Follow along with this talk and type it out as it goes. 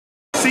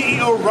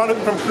CEO running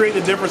from Create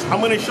the Difference. I'm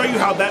going to show you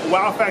how that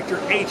Wow Factor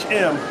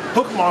HM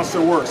hook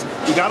monster works.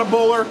 We got a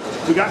bowler,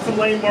 we got some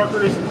lane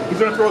markers, he's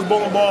going to throw his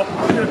bowling ball.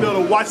 We're going to be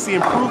able to watch the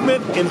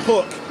improvement in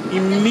hook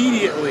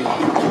immediately.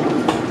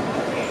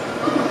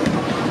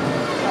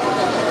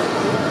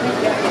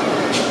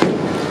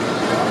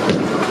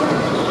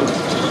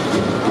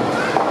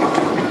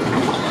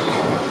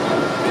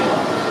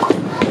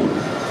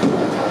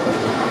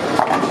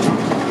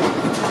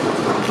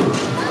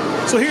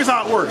 So here's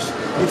how it works.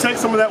 You take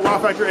some of that Wow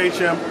Factor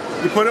HM,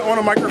 you put it on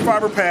a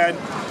microfiber pad,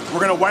 we're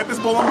going to wipe this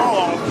bowling ball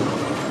off,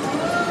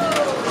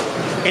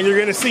 and you're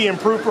going to see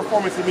improved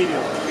performance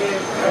immediately.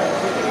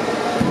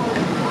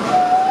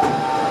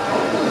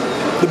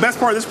 The best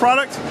part of this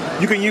product,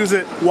 you can use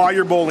it while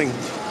you're bowling.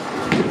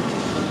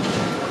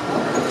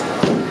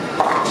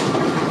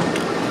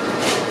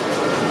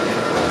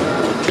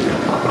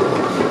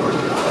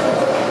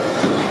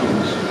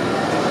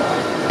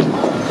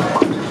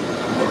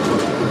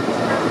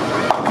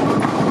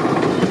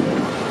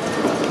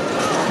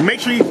 Make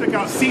sure you check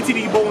out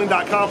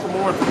ctdbowling.com for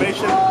more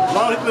information.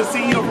 Ron, the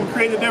CEO from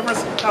Create the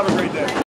Difference. Have a great day.